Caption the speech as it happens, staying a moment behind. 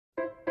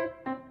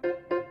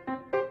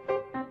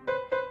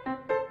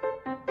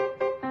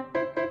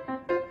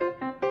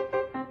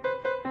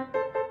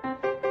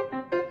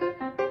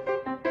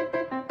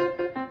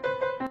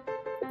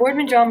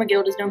Boardman Drama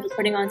Guild is known for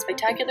putting on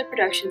spectacular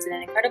productions in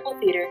an incredible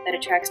theater that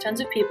attracts tons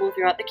of people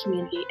throughout the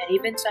community and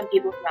even some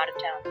people from out of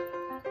town.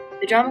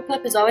 The Drama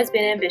Club has always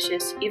been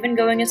ambitious, even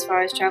going as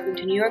far as traveling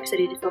to New York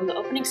City to film the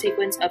opening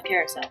sequence of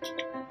Carousel.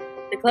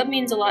 The club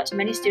means a lot to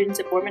many students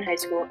at Boardman High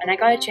School, and I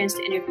got a chance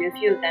to interview a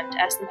few of them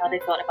to ask them how they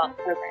felt about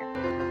the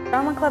program.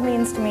 Drama Club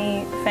means to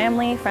me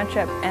family,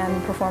 friendship,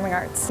 and performing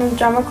arts.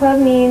 Drama Club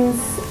means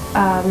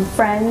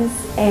friends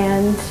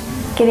and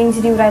getting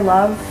to do what I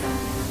love.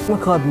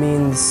 Drama Club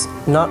means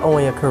not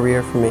only a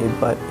career for me,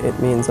 but it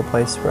means a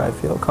place where I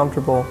feel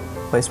comfortable,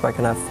 a place where I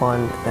can have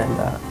fun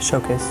and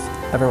showcase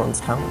everyone's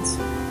talents.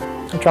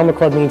 Drama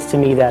Club means to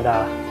me that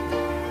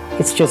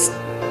it's just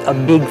a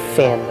big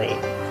family.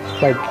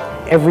 Like,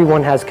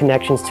 everyone has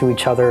connections to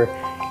each other,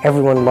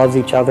 everyone loves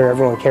each other,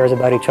 everyone cares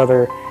about each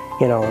other.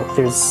 You know,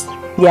 there's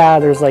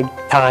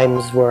like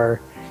times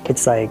where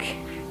it's like,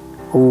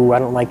 ooh, I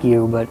don't like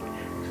you, but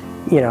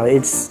you know,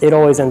 it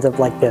always ends up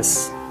like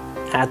this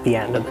at the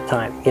end of the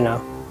time, you know.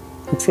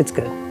 It's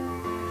good.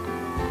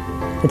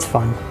 It's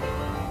fun.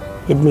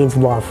 It means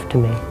love to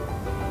me.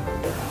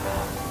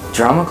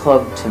 Drama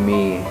Club to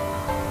me,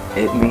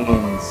 it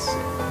means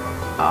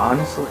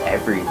honestly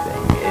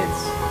everything.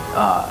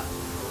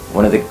 It's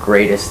one of the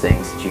greatest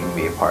things that you can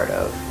be a part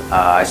of.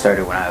 I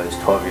started when I was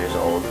 12 years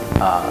old,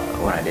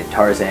 when I did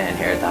Tarzan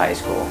here at the high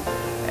school,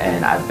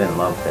 and I've been in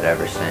love with it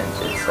ever since.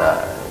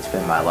 It's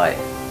been my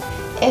life.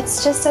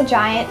 It's just a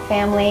giant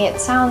family. It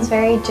sounds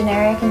very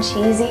generic and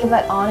cheesy,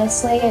 but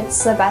honestly,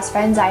 it's the best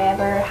friends I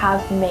ever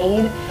have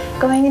made.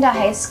 Going into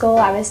high school,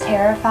 I was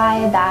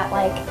terrified that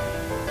like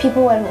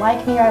people wouldn't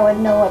like me or I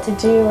wouldn't know what to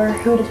do or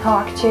who to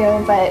talk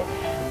to, but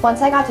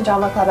once I got to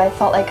Drama Club, I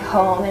felt like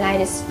home and I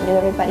just knew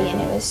everybody, and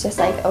it was just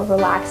like a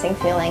relaxing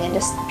feeling and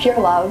just pure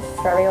love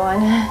for everyone.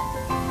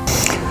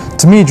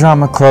 To me,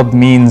 Drama Club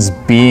means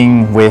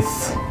being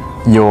with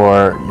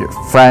your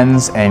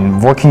friends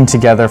and working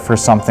together for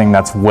something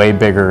that's way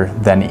bigger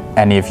than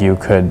any of you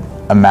could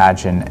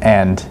imagine.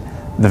 And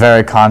the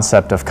very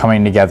concept of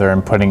coming together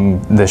and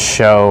putting this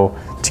show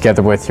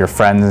together with your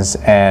friends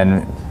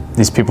and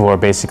these people who are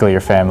basically your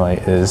family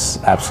is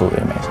absolutely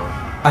amazing.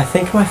 I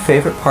think my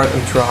favorite part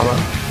of drama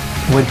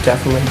would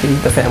definitely be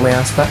the family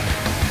aspect.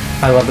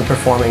 I love the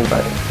performing,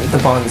 but the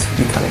bonds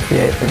you kind of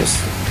create are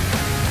just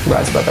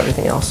rise above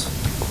everything else.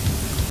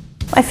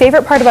 My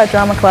favorite part about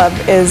Drama Club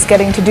is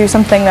getting to do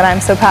something that I'm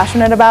so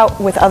passionate about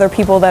with other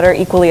people that are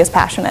equally as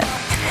passionate.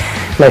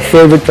 My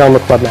favorite Drama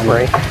Club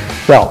memory?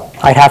 Well,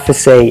 I'd have to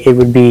say it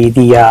would be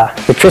the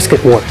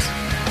Triscuit Wars.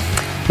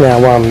 Now,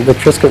 the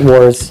Triscuit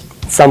Wars,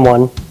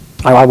 someone,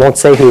 I won't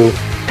say who,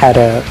 had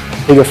a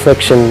big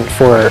affliction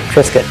for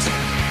Triscuits,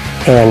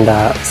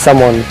 and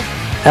someone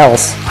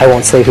else, I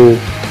won't say who,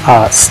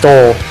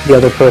 stole the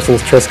other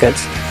person's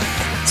Triscuits.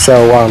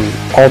 So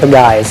all the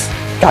guys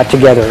got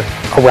together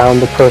around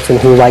the person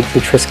who liked the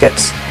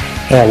Triscuits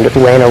and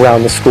ran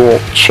around the school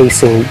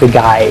chasing the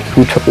guy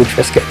who took the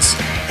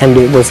Triscuits. And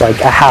it was like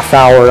a half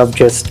hour of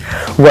just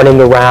running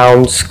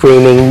around,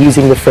 screaming,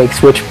 using the fake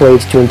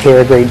switchblades to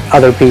interrogate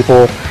other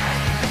people.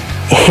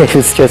 It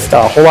was just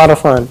a whole lot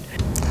of fun.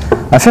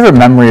 My favorite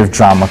memory of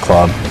Drama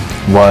Club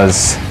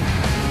was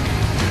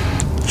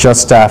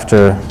just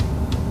after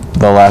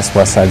the last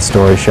West Side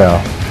Story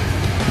show,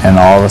 and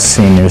all the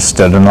seniors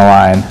stood in the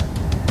line,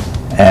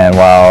 and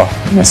while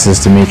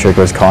Mrs. Dimitrik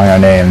was calling our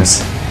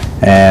names,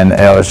 and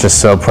I was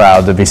just so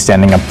proud to be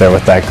standing up there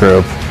with that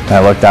group. And I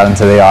looked out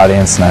into the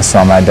audience and I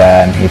saw my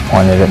dad, and he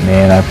pointed at me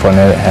and I pointed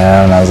at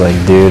him, and I was like,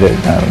 dude,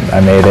 I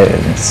made it.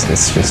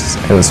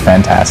 It was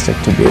fantastic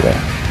to be there.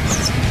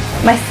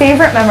 My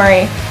favorite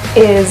memory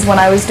is when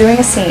I was doing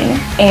a scene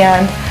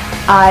and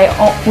I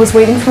was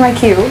waiting for my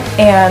cue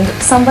and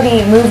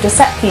somebody moved a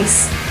set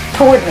piece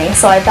toward me,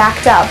 so I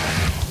backed up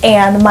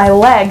and my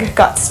leg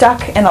got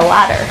stuck in a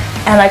ladder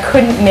and I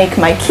couldn't make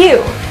my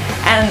cue.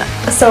 And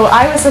so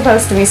I was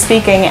supposed to be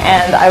speaking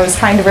and I was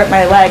trying to rip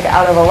my leg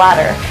out of a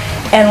ladder.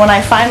 And when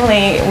I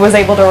finally was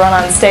able to run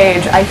on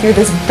stage, I hear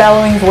this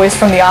bellowing voice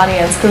from the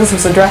audience, because this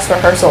was a dress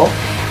rehearsal,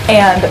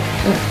 and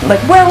like,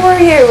 where were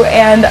you?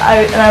 And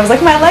I was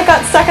like, my leg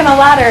got stuck in a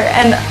ladder.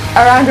 And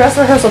around dress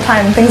rehearsal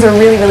time, things are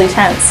really, really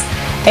tense.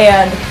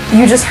 And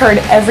you just heard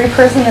every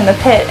person in the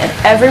pit and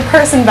every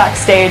person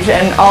backstage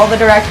and all the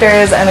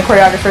directors and the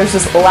choreographers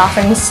just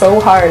laughing so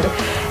hard.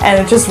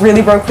 And it just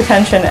really broke the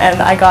tension,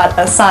 and I got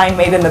a sign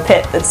made in the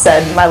pit that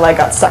said my leg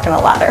got stuck in a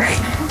ladder.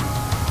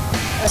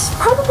 It's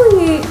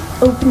probably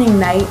opening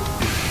night,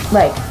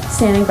 like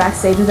standing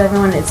backstage with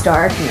everyone and it's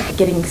dark and like,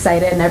 getting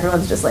excited and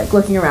everyone's just like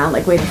looking around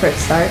like waiting for it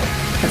to start.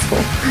 That's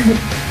cool.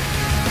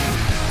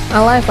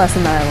 A life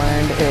lesson that I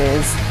learned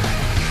is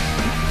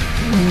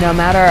no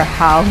matter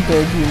how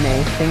good you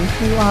may think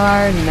you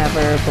are,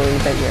 never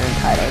believe that you're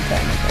entitled to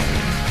anything,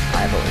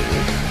 I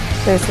believe.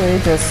 Basically,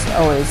 just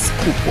always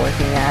keep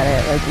working at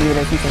it, like even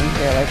if you think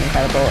you're like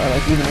incredible, or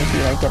like even if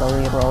you like get a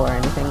lead role or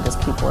anything, just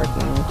keep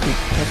working, keep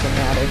pushing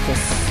at it,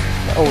 just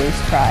always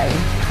try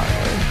hard.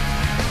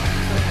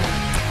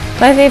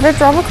 My favorite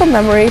Drama Club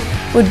memory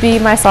would be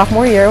my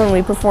sophomore year when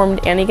we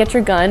performed Annie Get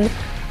Your Gun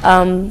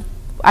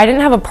I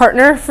didn't have a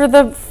partner for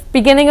the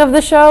beginning of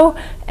the show,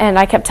 and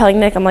I kept telling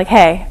Nick, I'm like,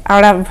 hey, I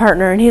don't have a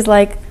partner, and he's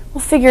like,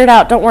 we'll figure it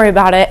out, don't worry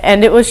about it.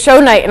 And it was show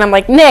night, and I'm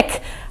like,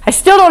 Nick, I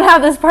still don't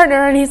have this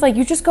partner, and he's like,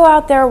 you just go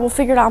out there, we'll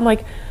figure it out. I'm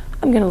like,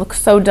 I'm gonna look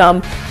so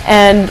dumb.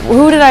 And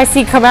who did I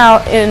see come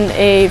out in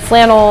a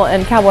flannel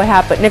and cowboy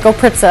hat but Nico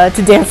Pritza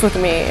to dance with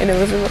me, and it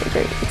was a really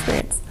great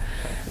experience.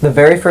 The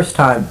very first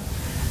time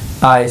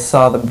I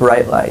saw the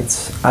bright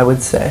lights, I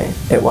would say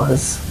it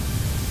was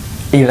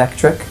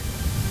electric,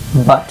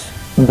 but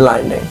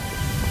blinding.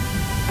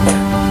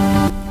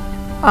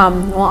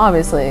 Well,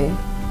 obviously,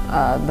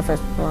 the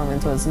first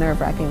performance was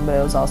nerve-wracking, but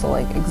it was also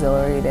like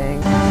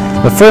exhilarating.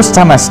 The first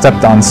time I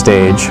stepped on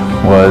stage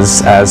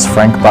was as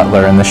Frank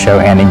Butler in the show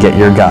Annie, Get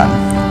Your Gun.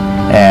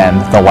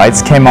 And the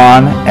lights came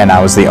on, and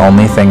I was the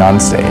only thing on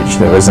stage.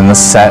 There wasn't a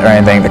set or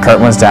anything. The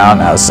curtain was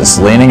down. I was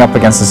just leaning up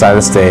against the side of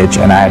the stage,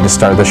 and I had to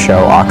start the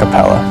show a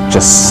cappella,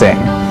 just sing.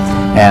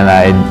 And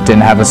I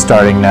didn't have a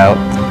starting note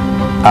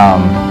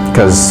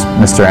because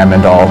Mr.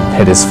 Amendahl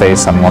hit his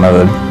face on one of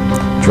the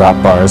drop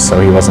bars,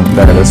 so he wasn't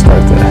there to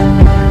start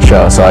the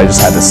show. So I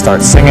just had to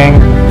start singing,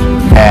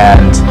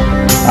 and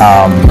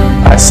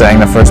I sang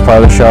the first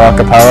part of the show a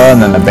cappella,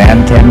 and then the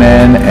band came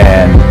in,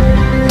 and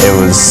it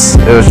was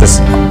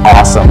just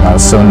awesome. I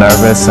was so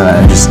nervous, and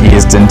I just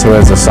eased into it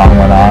as the song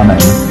went on,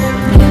 and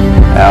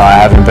I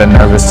haven't been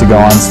nervous to go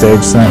on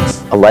stage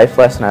since. A life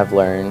lesson I've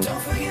learned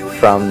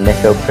from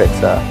Nico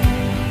Pritza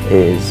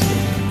is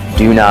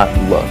do not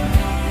look.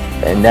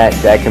 And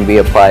that can be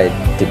applied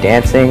to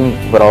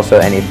dancing, but also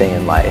anything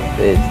in life.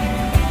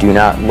 Do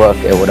not look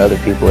at what other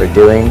people are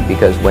doing,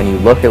 because when you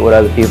look at what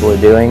other people are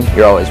doing,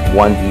 you're always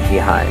one beat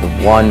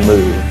behind, one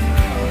move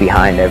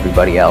behind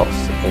everybody else.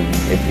 And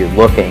if you're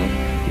looking,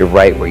 you're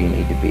right where you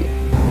need to be.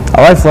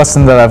 A life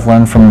lesson that I've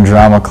learned from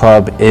Drama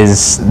Club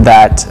is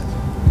that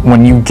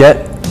when you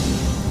get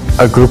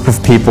a group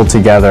of people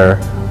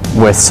together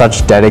with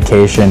such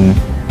dedication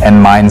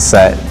and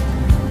mindset,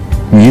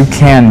 you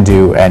can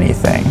do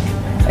anything.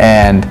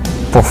 And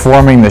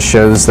performing the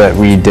shows that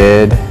we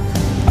did,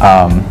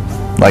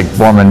 like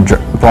Boardman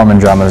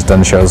Drama has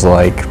done shows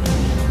like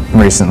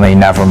recently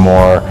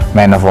Nevermore,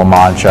 Man of La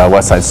Mancha,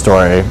 West Side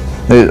Story.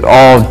 They're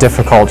all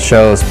difficult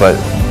shows, but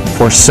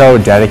we're so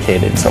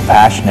dedicated, so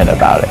passionate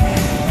about it,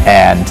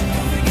 and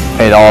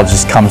it all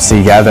just comes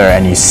together,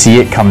 and you see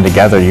it come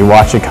together, you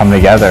watch it come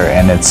together,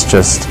 and it's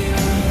just,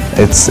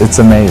 it's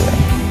amazing.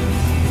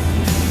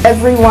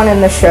 Everyone in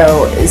the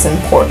show is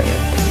important.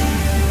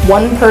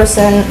 One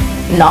person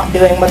not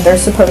doing what they're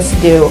supposed to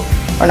do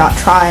or not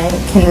trying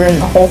can ruin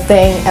the whole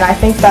thing, and I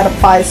think that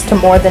applies to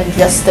more than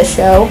just the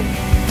show,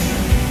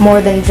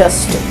 more than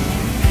just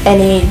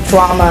any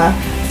drama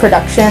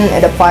production.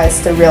 It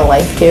applies to real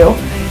life too.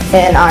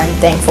 And I'm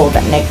thankful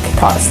that Nick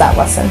taught us that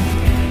lesson.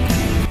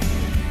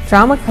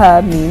 Drama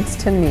Club means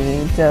to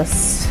me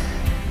just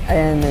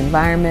an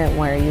environment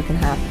where you can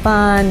have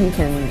fun, you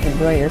can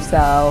enjoy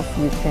yourself,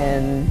 you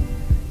can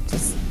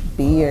just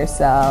be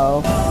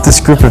yourself. This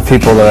group of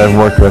people that I've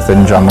worked with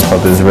in Drama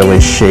Club has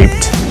really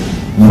shaped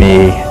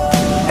me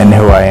and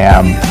who I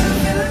am.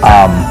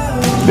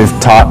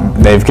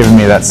 They've given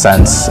me that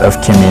sense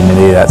of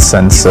community, that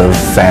sense of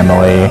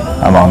family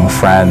among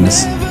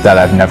friends that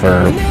I've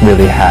never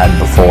really had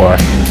before,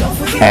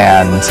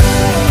 and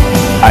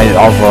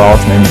overall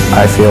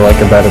I feel like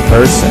a better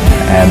person,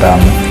 and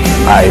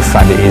I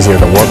find it easier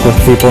to work with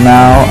people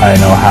now. I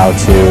know how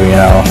to,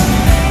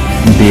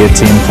 be a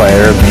team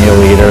player, be a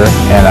leader,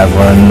 and I've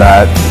learned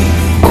that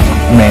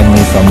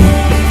mainly from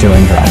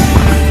doing drama.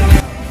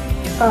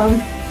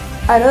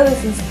 I know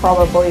this has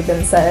probably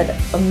been said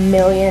a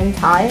million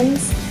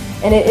times,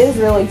 and it is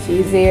really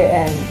cheesy,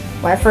 and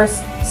when I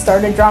first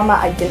started drama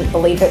I didn't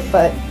believe it,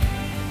 but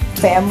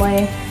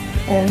family,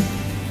 and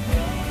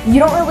you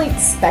don't really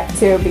expect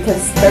to,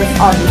 because there's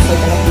obviously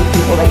going to be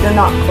people that you're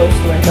not close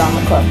to in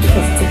Drama Club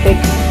because it's a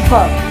big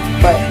club,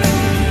 but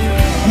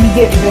you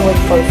get really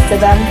close to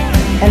them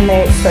and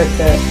they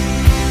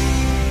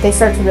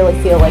start to really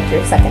feel like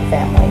your second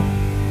family.